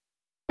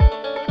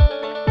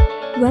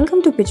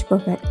Welcome to Pitch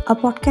Perfect, a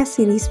podcast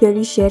series where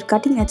we share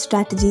cutting edge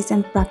strategies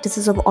and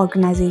practices of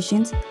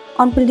organizations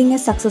on building a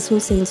successful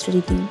sales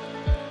ready team.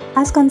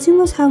 As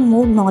consumers have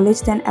more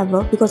knowledge than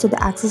ever because of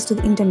the access to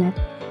the internet,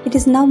 it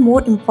is now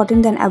more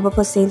important than ever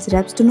for sales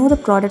reps to know the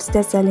products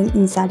they're selling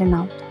inside and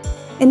out.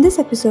 In this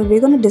episode, we're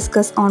going to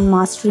discuss on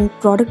mastering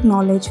product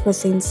knowledge for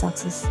sales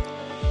success.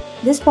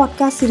 This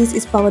podcast series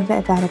is powered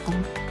by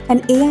Aparathon,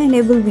 an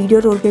AI-enabled video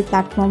roleplay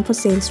platform for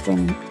sales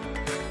training.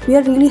 We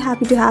are really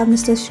happy to have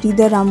Mr.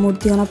 Sridhar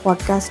Ramamurthy on our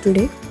podcast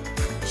today.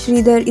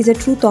 Sridhar is a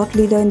true thought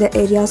leader in the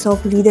areas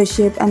of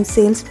leadership and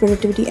sales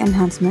productivity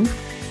enhancement.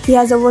 He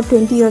has over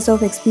 20 years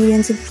of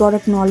experience in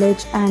product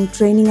knowledge and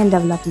training and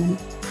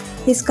development.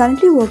 He is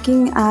currently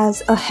working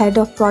as a head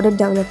of product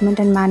development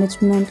and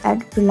management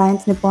at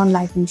Reliance Nippon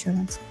Life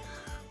Insurance.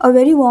 A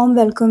very warm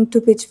welcome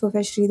to Pitch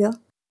Perfect, Sridhar.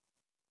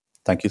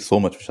 Thank you so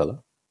much,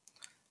 Vishala,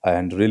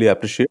 and really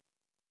appreciate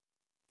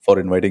for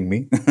inviting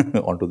me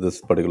onto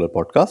this particular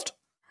podcast.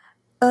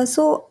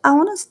 So I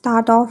want to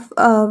start off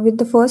with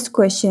the first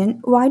question.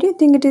 Why do you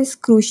think it is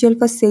crucial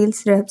for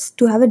sales reps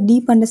to have a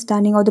deep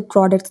understanding of the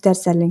products they're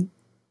selling?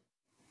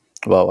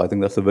 Wow, I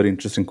think that's a very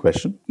interesting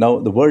question. Now,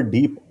 the word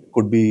deep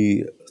could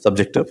be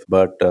subjective,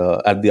 but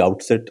at the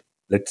outset,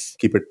 let's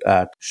keep it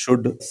at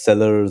should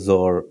sellers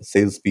or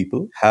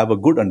salespeople have a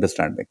good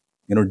understanding?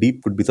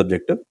 Deep could be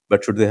subjective,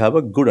 but should they have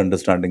a good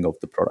understanding of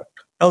the product?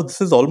 Now,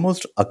 this is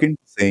almost akin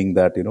to saying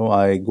that,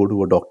 I go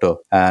to a doctor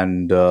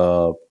and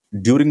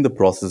during the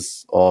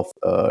process of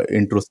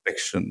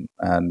introspection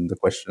and the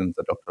questions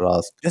the doctor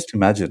asked, just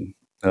imagine,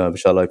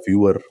 Vishala, if you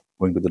were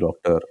going to the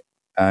doctor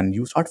and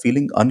you start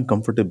feeling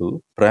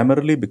uncomfortable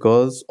primarily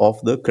because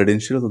of the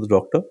credentials of the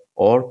doctor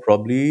or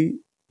probably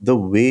the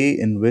way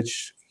in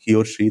which he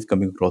or she is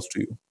coming across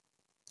to you.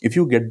 If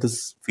you get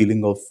this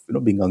feeling of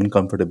being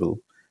uncomfortable,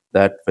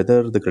 that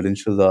whether the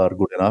credentials are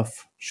good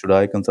enough, should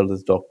I consult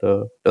this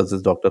doctor, does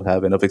this doctor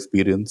have enough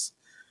experience,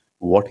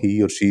 what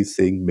he or she is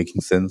saying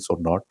making sense or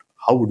not,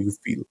 how would you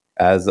feel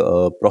as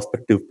a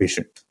prospective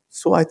patient?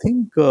 So I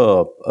think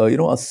a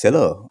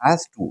seller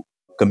has to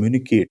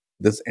communicate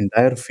this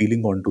entire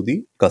feeling onto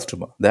the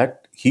customer,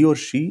 that he or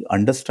she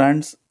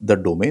understands the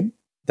domain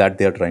that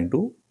they are trying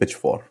to pitch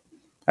for.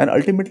 And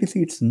ultimately,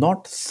 see, it's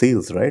not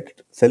sales, right?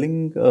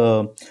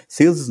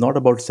 Sales is not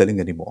about selling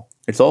anymore.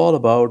 It's all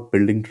about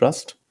building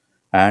trust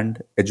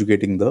and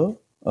educating the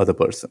other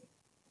person.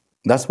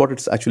 That's what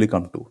it's actually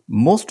come to.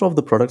 Most of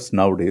the products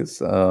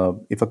nowadays,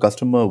 if a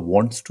customer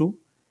wants to,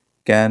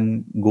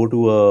 can go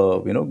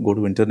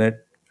to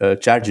internet.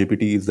 Chat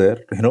GPT is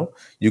there.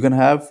 You can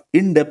have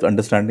in-depth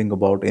understanding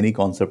about any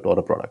concept or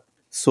a product.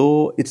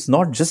 So it's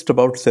not just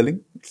about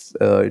selling. It's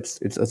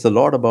a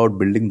lot about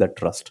building that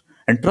trust.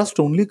 And trust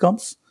only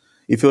comes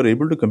if you're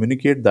able to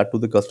communicate that to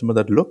the customer.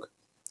 That look,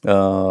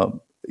 uh,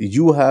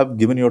 you have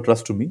given your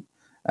trust to me,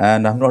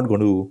 and I'm not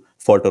going to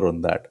falter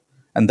on that.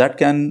 And that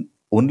can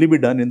only be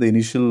done in the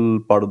initial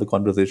part of the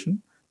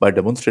conversation by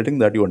demonstrating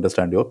that you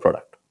understand your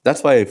product.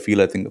 That's why I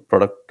think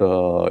product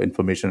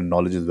information and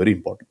knowledge is very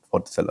important for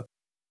the seller.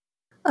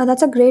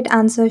 That's a great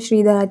answer,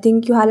 Sridhar. I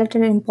think you highlighted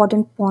an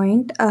important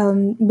point.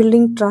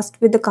 Building trust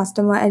with the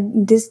customer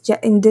in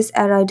this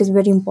era, it is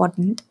very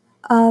important.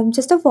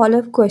 Just a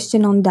follow-up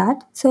question on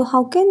that. So,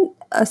 how can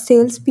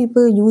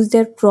salespeople use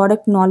their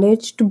product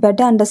knowledge to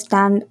better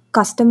understand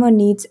customer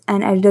needs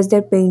and address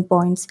their pain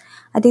points?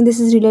 I think this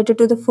is related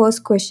to the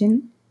first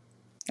question.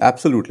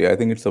 Absolutely. I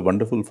think it's a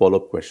wonderful follow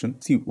up question.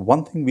 See,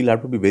 one thing we'll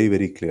have to be very,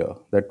 very clear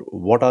that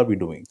what are we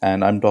doing?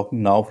 And I'm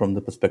talking now from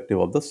the perspective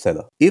of the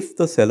seller. If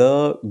the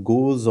seller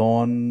goes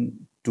on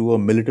to a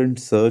militant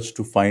search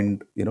to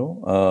find,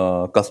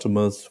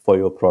 customers for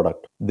your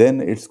product, then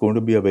it's going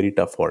to be a very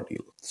tough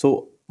ordeal.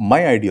 So,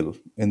 my ideal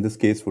in this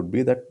case would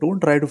be that don't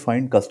try to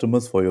find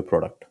customers for your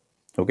product.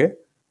 Okay?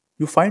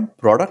 You find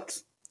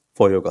products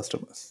for your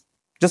customers.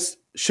 Just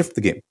shift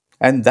the game.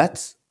 And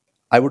that's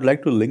I would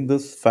like to link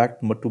this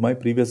fact to my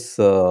previous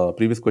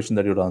question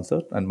that you had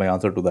answered, and my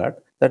answer to that.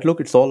 That look,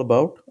 it's all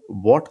about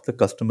what the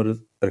customer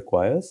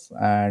requires,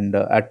 and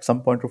at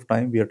some point of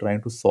time, we are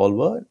trying to solve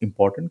an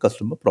important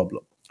customer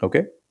problem.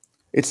 Okay,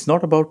 it's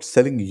not about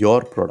selling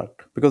your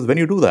product, because when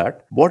you do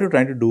that, what you're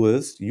trying to do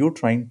is you're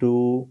trying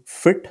to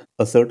fit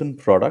a certain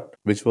product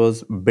which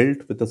was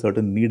built with a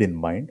certain need in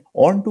mind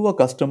onto a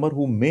customer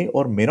who may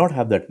or may not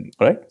have that need,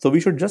 right? So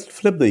we should just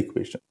flip the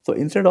equation. So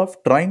instead of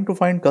trying to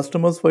find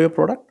customers for your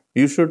product,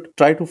 you should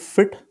try to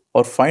fit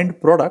or find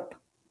product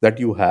that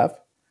you have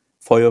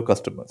for your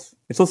customers.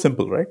 It's so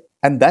simple, right?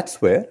 And that's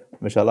where,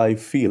 Vishala, I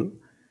feel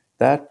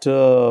that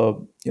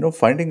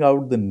finding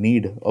out the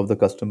need of the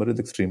customer is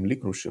extremely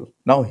crucial.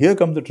 Now here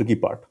comes the tricky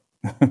part.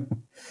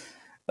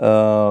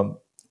 uh,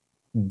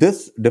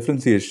 this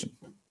differentiation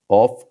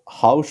of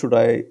how should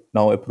I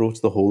now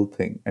approach the whole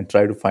thing and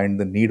try to find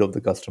the need of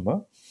the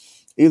customer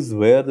is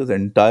where this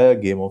entire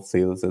game of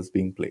sales is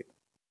being played,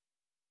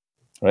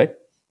 right?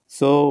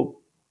 So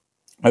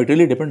it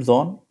really depends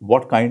on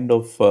what kind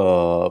of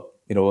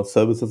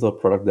services or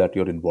product that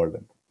you're involved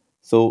in.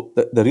 So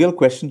the real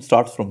question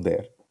starts from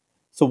there.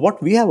 So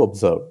what we have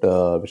observed,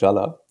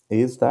 Vishala,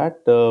 is that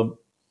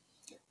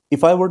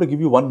If I were to give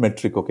you one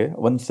metric, okay,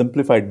 one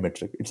simplified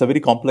metric, it's a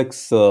very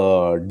complex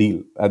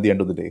deal at the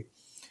end of the day,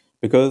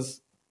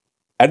 because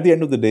at the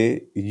end of the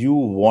day, you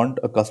want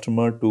a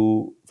customer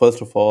to,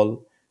 first of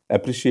all,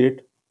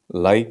 appreciate,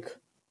 like,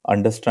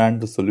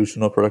 understand the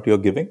solution or product you're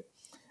giving,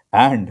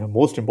 and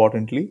most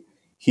importantly,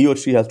 he or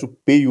she has to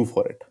pay you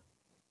for it.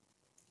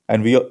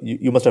 And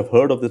you must have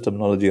heard of this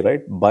terminology,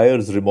 right?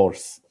 Buyer's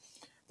remorse.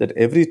 That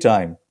every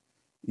time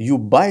you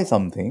buy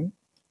something,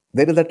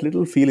 there is that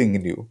little feeling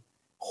in you.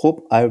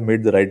 Hope I have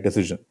made the right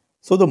decision.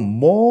 So the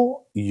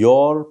more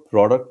your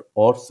product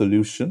or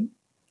solution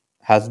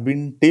has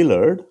been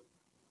tailored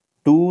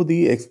to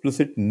the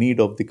explicit need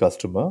of the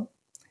customer,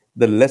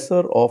 the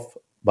lesser of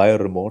buyer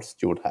remorse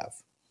you would have.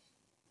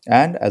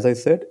 And as I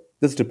said,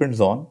 this depends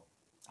on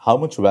how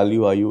much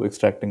value are you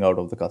extracting out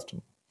of the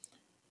customer.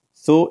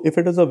 So, if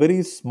it is a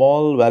very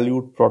small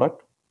valued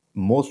product,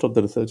 most of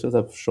the researchers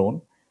have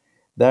shown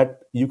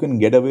that you can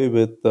get away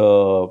with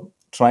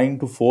trying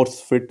to force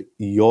fit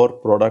your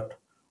product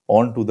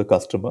onto the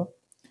customer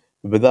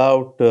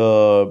without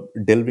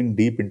delving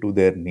deep into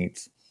their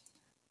needs.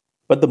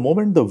 But the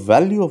moment the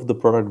value of the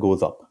product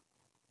goes up,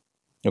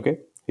 okay,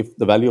 if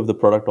the value of the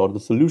product or the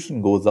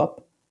solution goes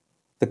up,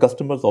 the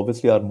customers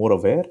obviously are more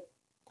aware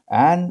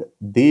and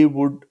they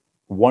would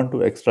want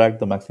to extract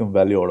the maximum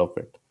value out of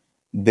it.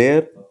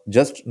 There,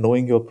 just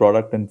knowing your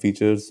product and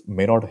features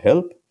may not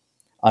help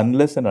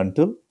unless and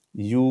until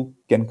you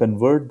can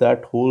convert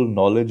that whole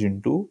knowledge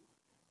into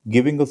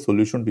giving a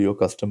solution to your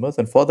customers.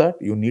 And for that,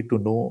 you need to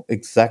know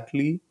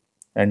exactly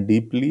and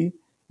deeply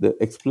the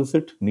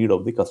explicit need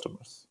of the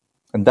customers.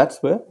 And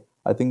that's where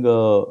I think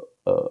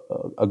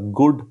a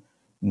good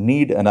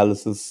need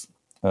analysis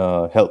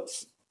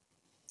helps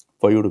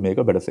for you to make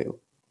a better sale.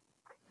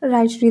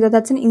 Right, Shrita,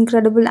 that's an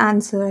incredible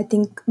answer. I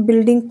think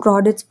building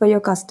products for your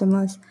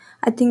customers.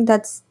 I think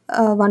that's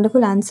a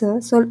wonderful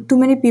answer. So, too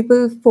many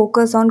people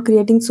focus on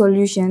creating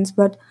solutions,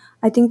 but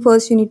I think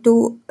first you need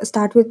to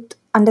start with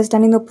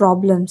understanding the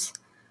problems.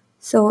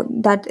 So,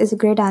 that is a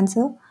great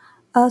answer.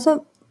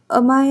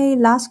 My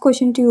last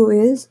question to you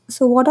is,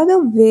 so, what are the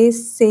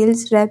ways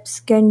sales reps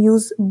can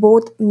use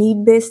both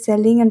need based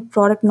selling and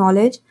product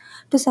knowledge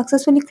to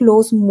successfully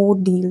close more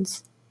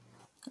deals?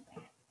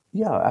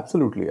 Yeah,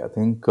 absolutely. I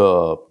think,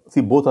 see,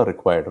 both are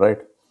required, right?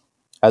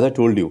 As I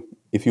told you,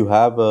 if you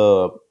have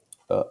a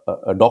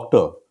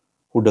doctor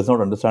who does not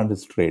understand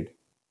his trade,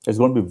 it's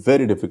going to be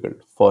very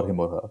difficult for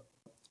him or her.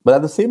 But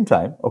at the same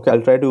time, okay,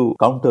 I'll try to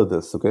counter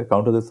this, okay,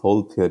 counter this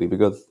whole theory,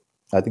 because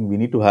I think we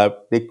need to have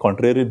take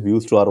contrarian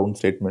views to our own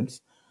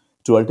statements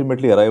to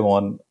ultimately arrive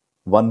on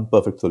one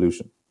perfect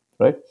solution,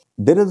 right?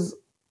 There is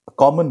a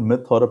common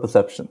myth or a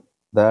perception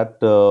that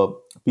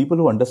people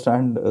who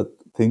understand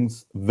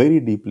things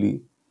very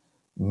deeply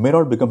may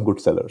not become good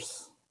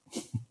sellers.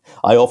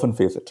 I often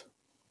face it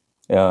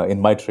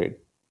in my trade.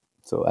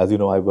 So, as you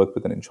know, I work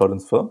with an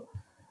insurance firm.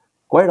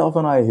 Quite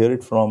often, I hear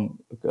it from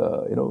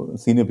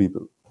senior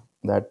people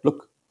that,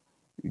 look,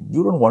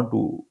 you don't want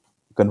to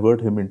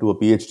convert him into a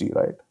PhD,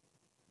 right?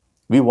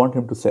 We want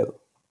him to sell.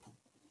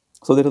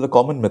 So there is a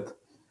common myth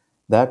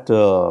that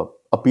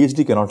a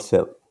PhD cannot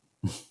sell.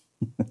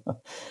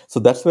 So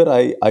that's where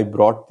I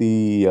brought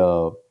the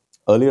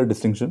earlier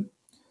distinction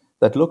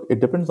that, look, it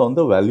depends on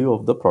the value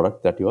of the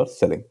product that you are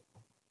selling.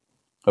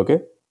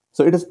 Okay,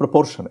 so it is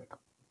proportionate.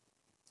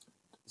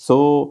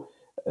 So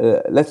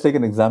let's take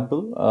an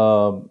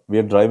example. We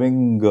are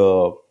driving,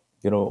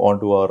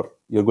 onto our.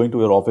 You're going to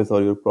your office,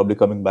 or you're probably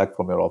coming back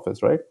from your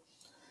office, right?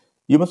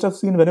 You must have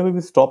seen whenever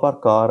we stop our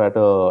car at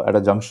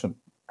a junction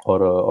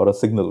or a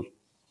signal,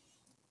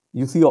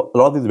 you see a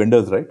lot of these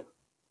vendors, right?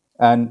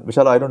 And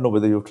Vishal, I don't know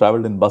whether you've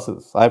traveled in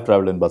buses. I've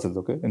traveled in buses,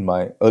 okay, in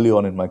my early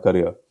on in my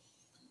career.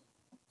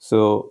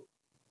 So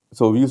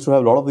we used to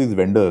have a lot of these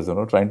vendors,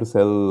 trying to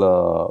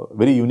sell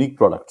very unique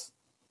products,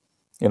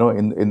 in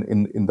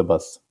the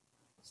bus.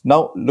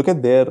 Now look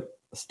at their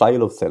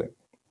style of selling.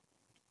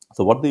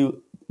 So what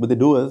they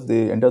do is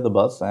they enter the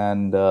bus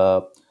and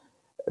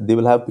they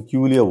will have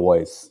peculiar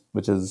voice,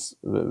 which is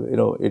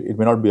it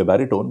may not be a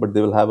baritone, but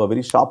they will have a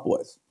very sharp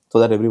voice so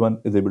that everyone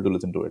is able to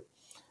listen to it.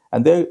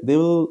 And they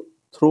will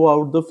throw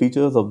out the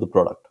features of the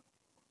product.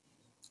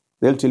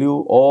 They'll tell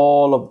you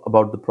all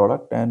about the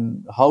product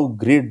and how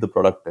great the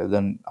product is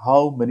and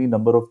how many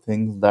number of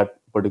things that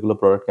particular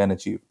product can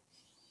achieve.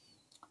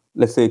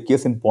 Let's say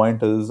case in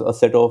point is a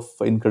set of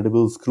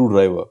incredible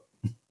screwdriver,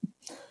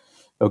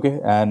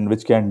 okay, and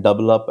which can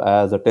double up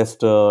as a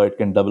tester, it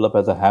can double up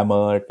as a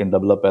hammer, it can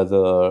double up as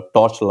a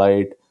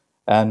torchlight,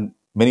 and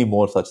many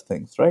more such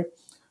things, right?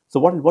 So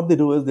what they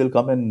do is they'll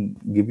come and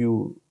give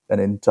you an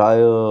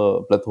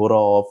entire plethora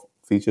of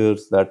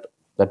features that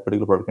that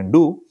particular product can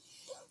do.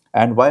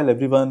 And while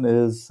everyone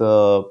is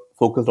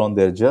focused on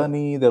their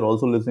journey, they're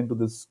also listening to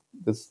this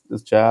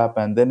chap,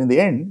 and then in the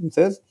end he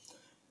says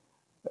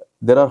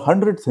there are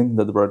 100 things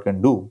that the product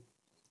can do,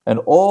 and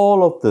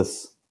all of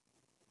this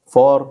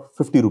for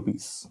 50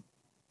 rupees.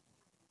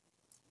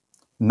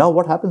 Now,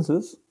 what happens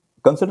is,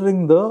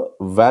 considering the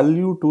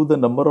value to the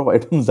number of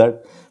items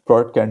that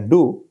product can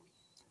do,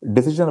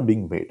 decisions are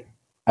being made.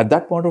 At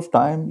that point of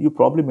time, you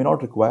probably may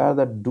not require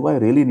that. Do I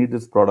really need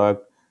this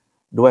product?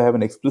 Do I have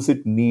an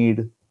explicit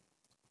need?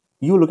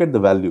 You look at the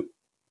value.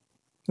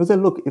 You say,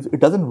 look, if it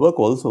doesn't work,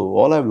 also,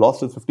 all I've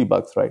lost is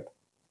 $50, right?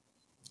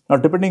 Now,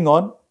 depending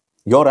on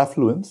your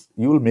affluence,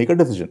 you will make a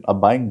decision, a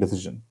buying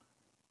decision.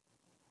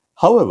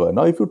 However,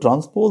 now if you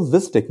transpose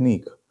this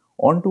technique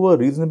onto a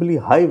reasonably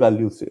high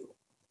value sale,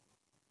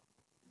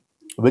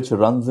 which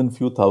runs in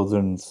few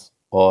thousands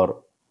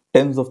or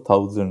tens of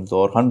thousands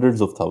or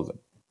hundreds of thousands,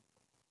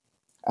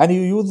 and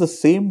you use the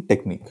same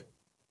technique.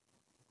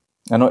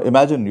 And now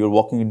imagine you're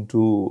walking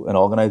into an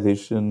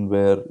organization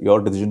where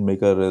your decision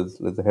maker is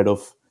the head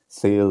of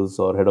sales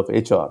or head of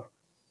HR,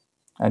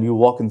 and you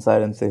walk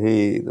inside and say,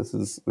 "Hey, this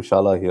is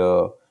Vishala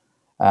here,"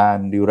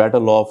 and you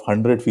rattle off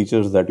 100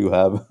 features that you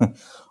have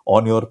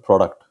on your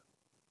product,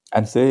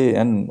 and say,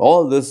 "And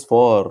all this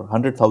for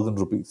 100,000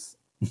 rupees."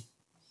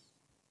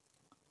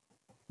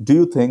 Do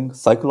you think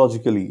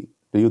psychologically,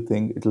 do you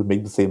think it will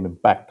make the same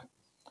impact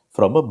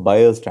from a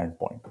buyer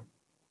standpoint?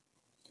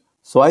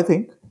 So I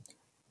think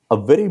a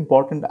very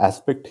important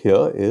aspect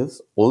here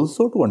is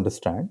also to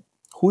understand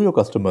who your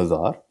customers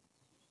are,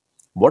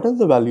 what is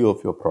the value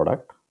of your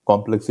product,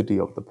 complexity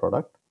of the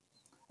product,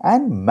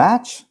 and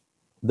match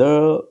the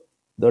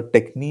the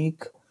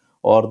technique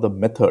or the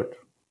method.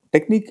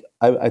 Technique,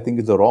 I think,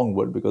 is the wrong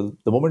word, because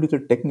the moment you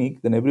say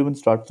technique, then everyone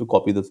starts to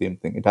copy the same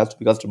thing. It has to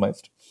be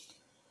customized.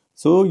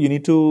 So you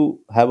need to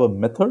have a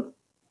method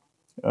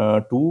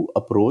to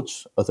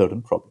approach a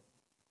certain problem.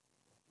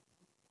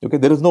 Okay,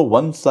 there is no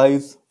one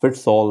size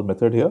fits all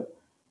method here,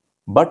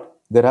 but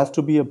there has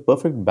to be a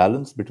perfect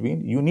balance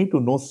between you need to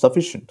know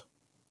sufficient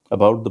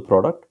about the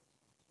product,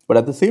 but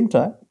at the same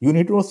time, you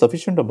need to know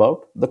sufficient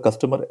about the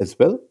customer as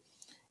well.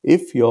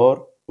 If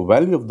your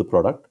value of the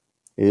product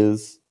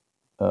is,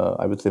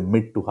 I would say,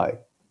 mid to high,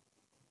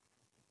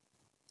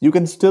 you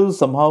can still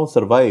somehow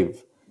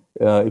survive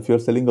if you're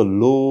selling a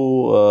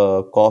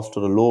low cost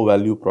or a low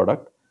value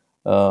product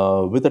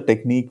with a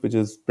technique which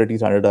is pretty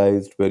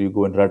standardized, where you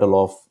go and rattle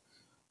off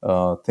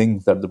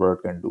things that the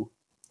product can do.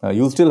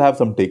 You'll still have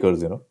some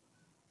takers,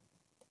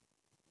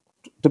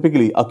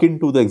 typically akin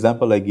to the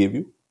example I gave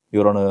you.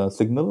 You're on a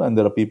signal and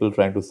there are people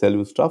trying to sell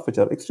you stuff which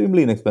are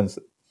extremely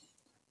inexpensive.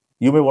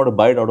 You may want to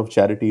buy it out of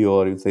charity,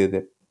 or you say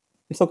that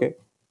it's okay.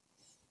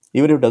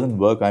 Even if it doesn't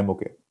work, I'm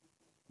okay.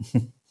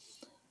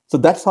 So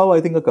that's how I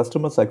think a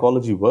customer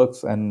psychology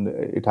works, and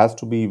it has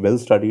to be well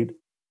studied.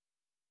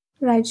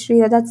 Right,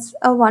 Shreya, that's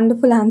a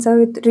wonderful answer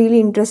with really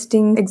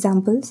interesting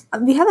examples.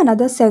 We have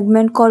another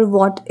segment called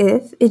What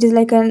If. It is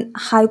like an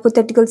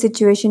hypothetical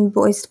situation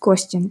based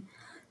question.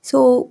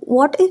 So,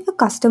 what if a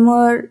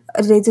customer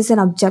raises an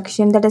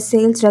objection that a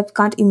sales rep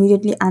can't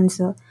immediately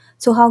answer?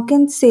 So, how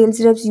can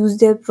sales reps use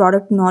their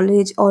product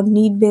knowledge or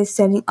need based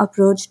selling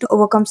approach to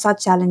overcome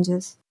such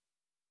challenges?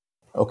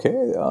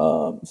 Okay,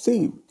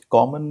 see,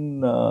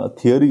 common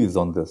theories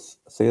on this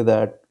say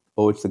that,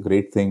 oh, it's a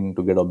great thing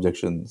to get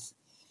objections,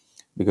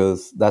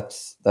 because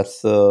that's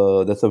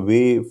a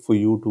way for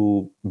you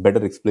to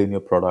better explain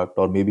your product,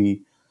 or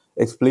maybe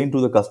explain to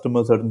the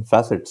customer certain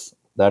facets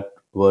that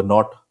were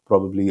not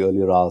probably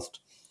earlier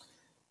asked.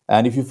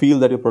 And if you feel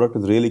that your product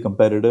is really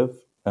competitive,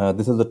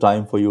 this is the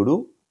time for you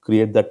to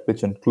create that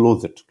pitch and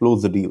close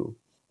the deal.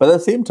 But at the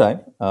same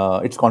time,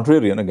 it's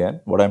contrarian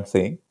again, what I'm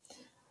saying.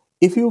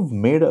 If you've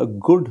made a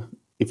good,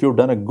 if you've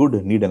done a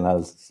good need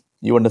analysis,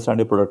 you understand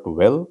your product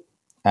well,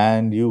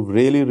 and you've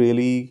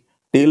really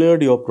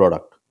tailored your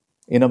product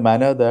in a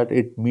manner that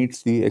it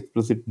meets the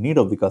explicit need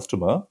of the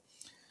customer,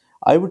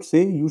 I would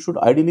say you should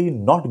ideally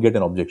not get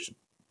an objection.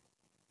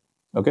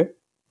 Okay,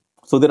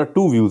 so there are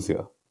two views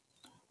here.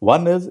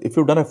 One is, if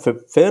you've done a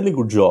fairly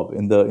good job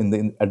at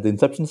the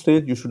inception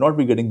stage, you should not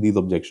be getting these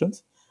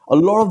objections. A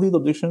lot of these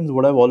objections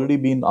would have already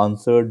been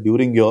answered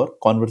during your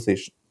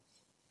conversation.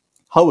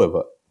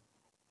 However,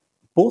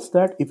 post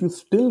that, if you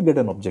still get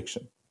an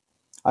objection,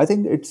 I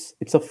think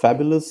it's a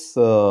fabulous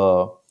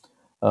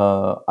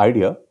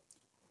idea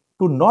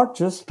to not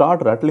just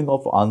start rattling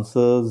off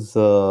answers,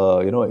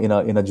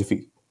 in a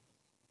jiffy.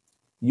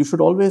 You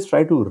should always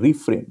try to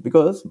reframe,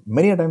 because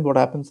many a times what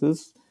happens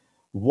is,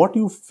 what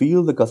you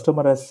feel the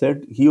customer has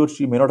said, he or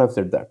she may not have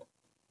said that.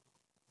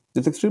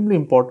 It's extremely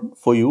important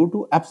for you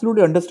to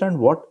absolutely understand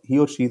what he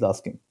or she is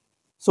asking.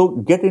 So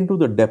get into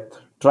the depth.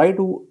 Try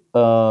to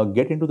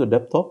get into the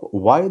depth of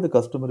why the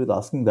customer is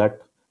asking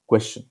that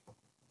question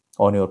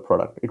on your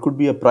product. It could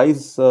be a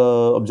price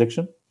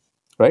objection,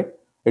 right?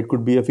 It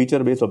could be a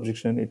feature based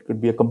objection. It could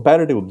be a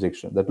comparative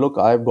objection that, look,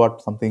 I've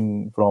got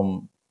something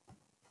from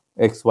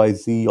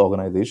XYZ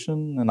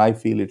organization and I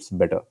feel it's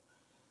better.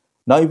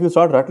 Now, if you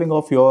start rattling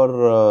off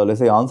your, let's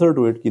say, answer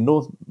to it,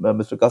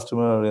 Mr.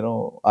 Customer,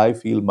 I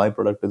feel my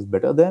product is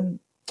better, then,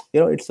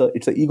 it's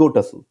a ego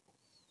tussle.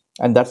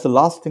 And that's the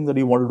last thing that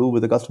you want to do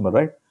with the customer,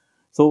 right?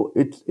 So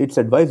it's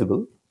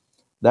advisable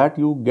that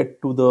you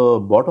get to the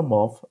bottom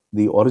of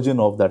the origin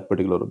of that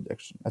particular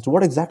objection. As to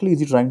what exactly is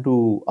he trying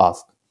to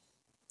ask?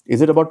 Is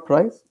it about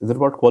price? Is it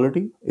about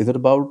quality? Is it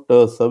about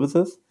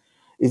services?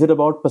 Is it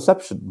about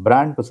perception,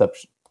 brand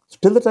perception? So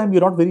till the time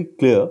you're not very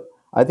clear,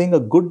 I think a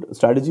good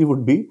strategy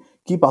would be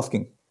keep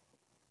asking.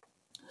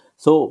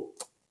 So,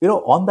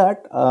 on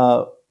that,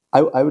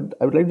 I would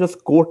like to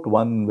just quote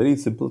one very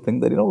simple thing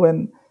that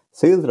when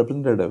sales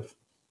representative,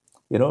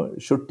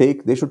 should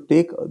take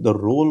the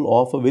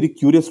role of a very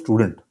curious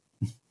student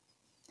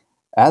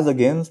as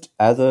against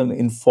as an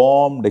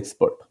informed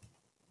expert.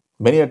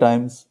 Many a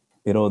times,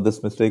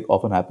 this mistake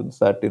often happens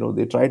that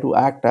they try to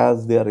act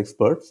as they are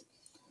experts.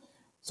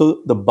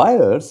 So the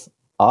buyers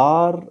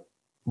are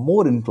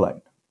more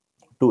inclined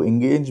to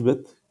engage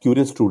with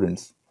curious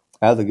students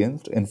as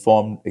against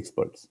informed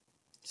experts.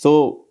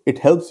 So it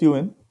helps you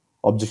in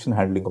objection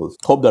handling also.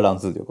 Hope that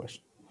answers your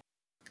question.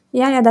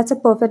 Yeah, that's a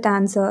perfect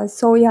answer.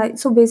 So yeah,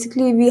 so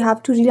basically we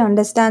have to really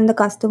understand the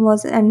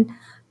customers and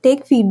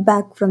take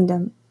feedback from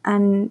them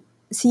and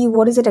see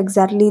what is it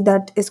exactly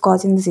that is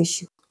causing this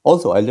issue.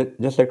 Also,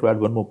 just like to add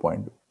one more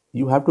point.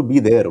 You have to be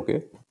there,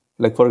 okay?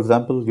 Like, for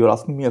example, you're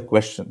asking me a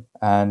question,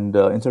 and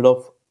instead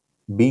of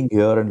being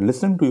here and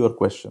listening to your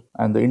question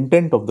and the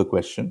intent of the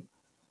question,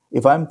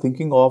 if I'm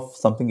thinking of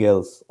something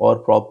else or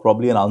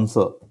probably an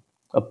answer,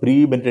 a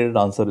premeditated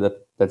answer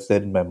that's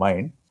there in my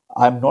mind,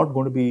 I'm not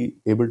going to be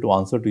able to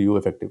answer to you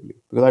effectively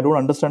because I don't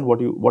understand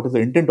what is the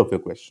intent of your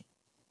question.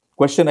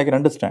 Question I can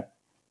understand,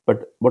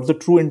 but what's the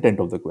true intent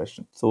of the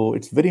question? So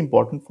it's very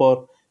important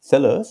for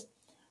sellers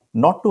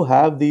not to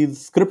have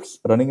these scripts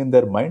running in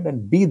their mind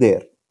and be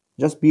there,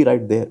 just be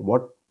right there.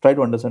 What Try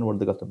to understand what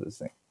the customer is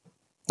saying.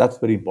 That's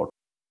very important.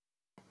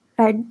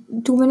 Right.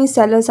 Too many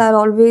sellers are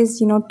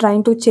always,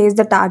 trying to chase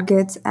the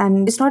targets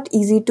and it's not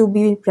easy to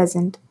be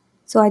present.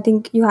 So I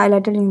think you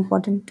highlighted an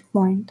important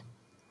point.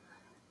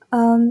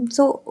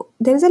 So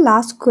there is a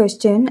last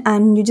question,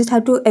 and you just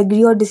have to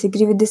agree or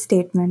disagree with this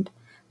statement.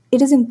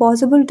 It is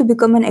impossible to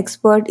become an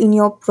expert in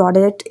your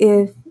product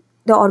if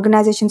the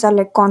organizations are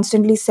like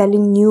constantly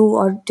selling new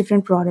or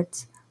different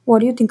products. What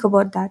do you think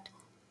about that?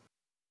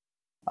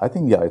 I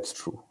think, yeah, it's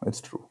true.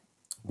 It's true.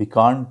 We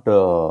can't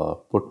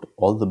put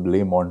all the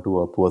blame onto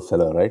a poor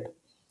seller, right?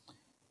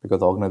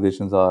 Because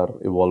organizations are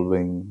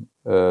evolving,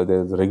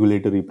 there's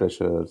regulatory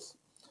pressures,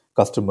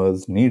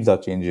 customers' needs are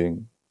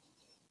changing,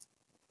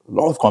 a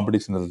lot of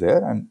competition is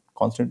there, and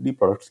constantly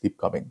products keep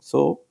coming.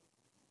 So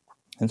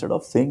instead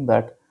of saying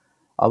that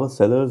our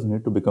sellers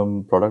need to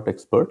become product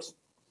experts,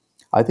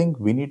 I think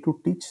we need to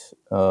teach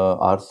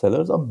our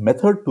sellers a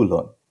method to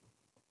learn.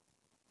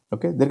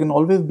 Okay, there can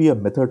always be a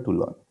method to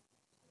learn,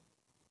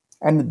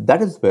 and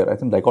that is where I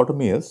think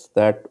dichotomy is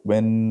that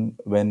when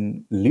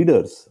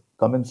leaders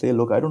come and say,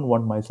 "Look, I don't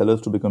want my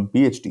sellers to become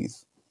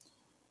PhDs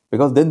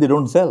because then they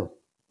don't sell."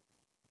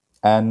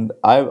 And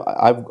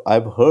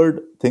I've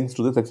heard things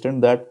to this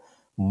extent that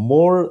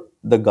more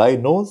the guy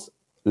knows,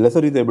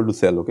 lesser he's able to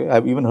sell. Okay,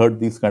 I've even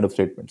heard these kind of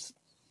statements.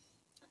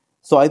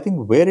 So I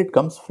think where it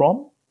comes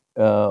from,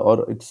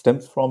 or it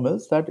stems from,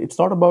 is that it's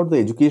not about the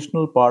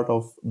educational part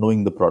of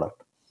knowing the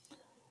product.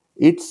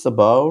 It's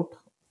about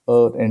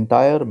an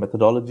entire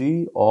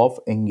methodology of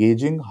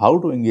engaging, how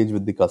to engage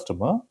with the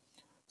customer,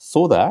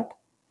 so that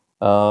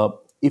uh,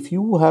 if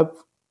you have,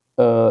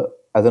 uh,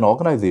 as an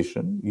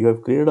organization, you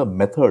have created a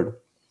method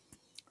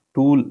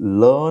to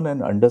learn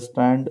and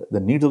understand the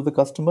needs of the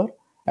customer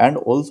and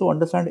also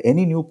understand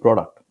any new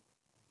product.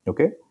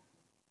 Okay,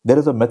 there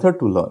is a method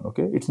to learn.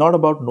 Okay, it's not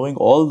about knowing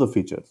all the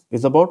features,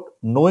 it's about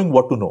knowing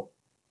what to know.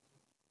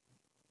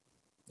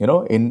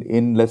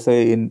 In let's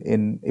say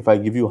in if I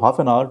give you half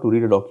an hour to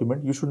read a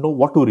document, you should know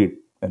what to read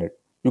in it.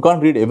 You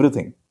can't read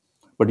everything,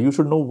 but you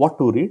should know what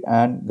to read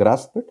and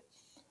grasp it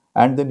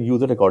and then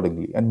use it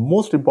accordingly. And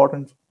most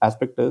important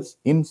aspect is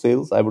in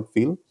sales, I would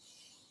feel,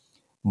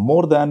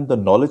 more than the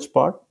knowledge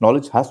part.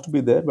 Knowledge has to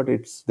be there, but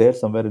it's there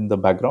somewhere in the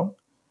background.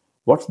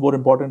 What's more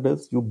important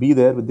is you be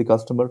there with the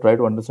customer, try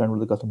to understand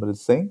what the customer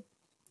is saying.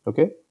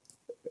 Okay,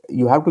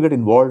 you have to get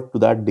involved to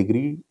that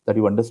degree that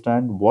you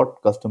understand what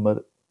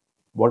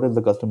is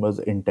the customer's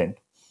intent,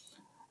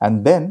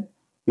 and then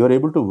you are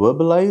able to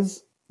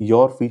verbalize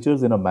your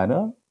features in a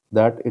manner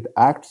that it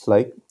acts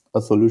like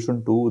a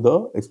solution to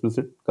the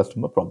explicit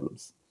customer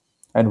problems.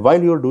 And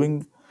while you're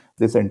doing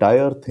this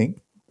entire thing,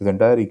 this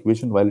entire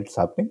equation, while it's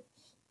happening,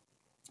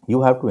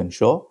 you have to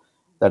ensure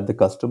that the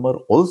customer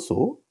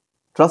also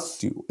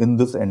trusts you in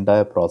this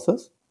entire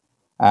process.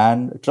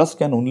 And trust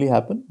can only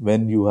happen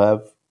when you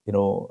have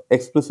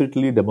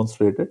explicitly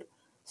demonstrated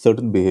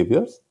certain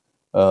behaviors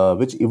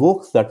which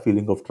evokes that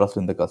feeling of trust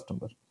in the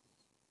customer.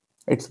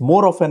 It's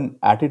more of an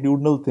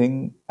attitudinal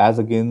thing as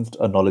against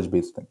a knowledge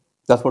based thing.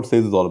 That's what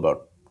sales is all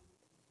about.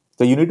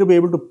 So you need to be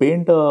able to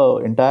paint a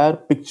entire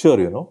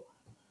picture.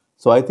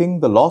 So I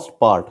think the lost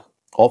part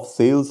of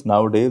sales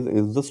nowadays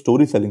is the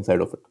story selling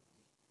side of it.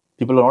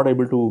 People are not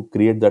able to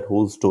create that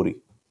whole story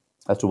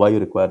as to why you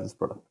require this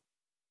product.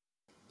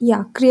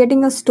 Yeah,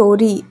 creating a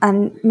story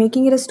and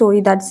making it a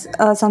story, that's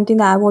something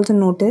that I've also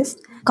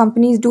noticed.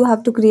 Companies do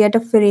have to create a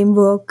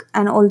framework,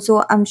 and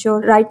also, I'm sure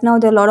right now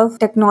there are a lot of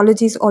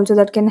technologies also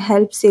that can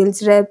help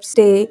sales reps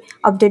stay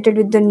updated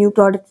with the new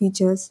product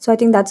features. So, I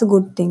think that's a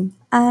good thing.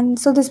 And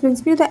so, this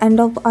brings me to the end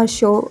of our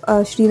show.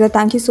 Shrira,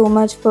 thank you so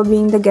much for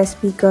being the guest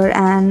speaker,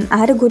 and I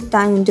had a good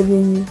time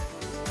interviewing you.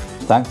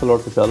 Thanks a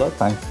lot, Vishala.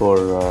 Thanks for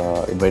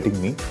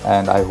inviting me.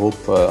 And I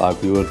hope our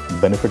viewers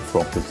benefit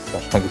from this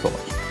discussion. Thank you so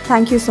much.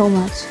 Thank you so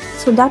much.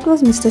 So that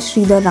was Mr.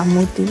 Sridhar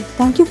Ramurthy.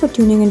 Thank you for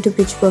tuning into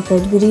Pitch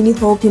Perfect. We really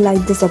hope you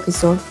liked this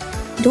episode.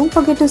 Don't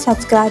forget to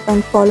subscribe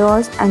and follow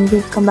us, and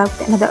we'll come back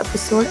with another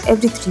episode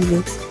every 3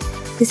 weeks.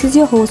 This is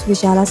your host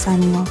Vishala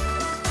signing off.